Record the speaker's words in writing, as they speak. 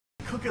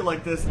cook it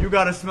like this, you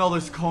gotta smell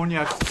this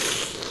cognac.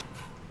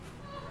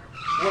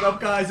 What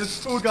up, guys?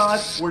 It's Food God.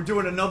 We're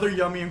doing another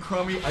Yummy and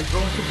Crummy. I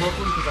drove to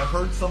Brooklyn because I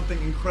heard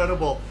something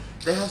incredible.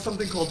 They have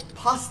something called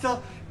pasta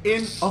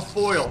in a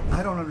foil.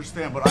 I don't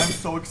understand, but I'm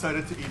so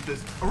excited to eat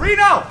this.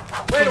 Reno!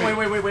 Wait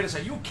a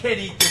second. You can't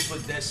eat this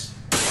with this.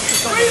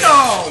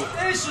 Reno!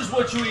 This is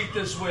what you eat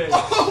this with.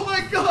 Oh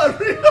my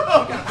God,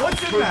 Reno!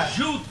 What's in that?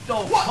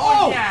 Prosciutto,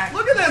 Oh, cognac,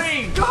 look at this!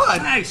 cream.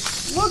 God!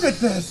 Nice! Look at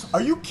this!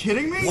 Are you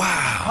kidding me? Wow!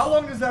 How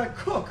long does that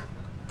cook?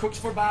 Cooks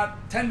for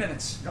about 10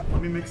 minutes.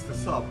 Let me mix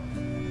this up.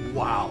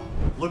 Wow.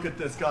 Look at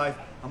this, guys.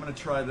 I'm gonna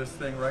try this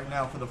thing right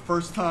now for the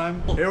first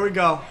time. Here we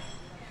go.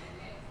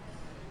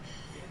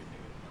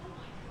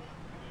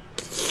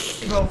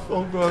 Smells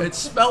so good. It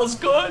smells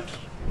good.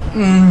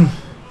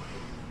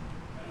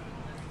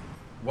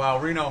 Wow,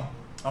 Reno,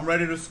 I'm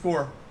ready to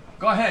score.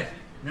 Go ahead.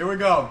 Here we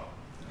go.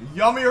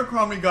 Yummy or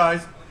Crummy,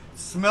 guys.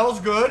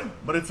 Smells good,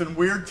 but it's in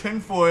weird tin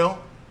foil.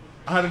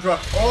 I had to drive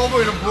all the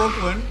way to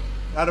Brooklyn.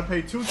 I had to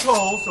pay 2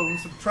 tolls, so I'm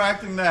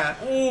subtracting that.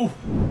 Ooh.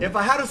 If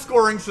I had a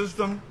scoring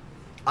system,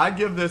 I'd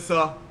give this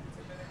a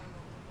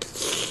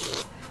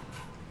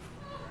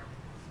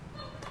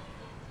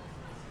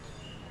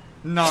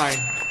 9.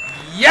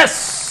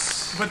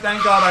 Yes! But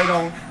thank God I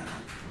don't.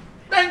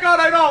 Thank God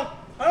I don't.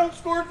 I don't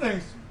score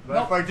things. But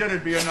Nope. if I did,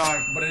 it'd be a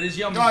 9. But it is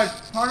yummy. Guys,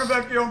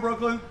 Vecchio in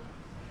Brooklyn.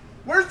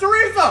 Where's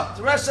Teresa?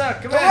 Teresa,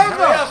 come in. Teresa!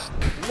 Hurry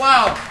up.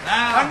 Wow.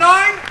 Now. A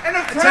 9 and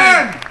a 10.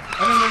 10.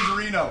 And then there's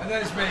Reno. And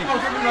there's me. Oh,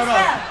 give me that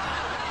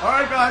up. All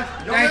right, guys.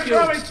 Thank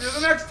you. See you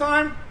the next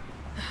time.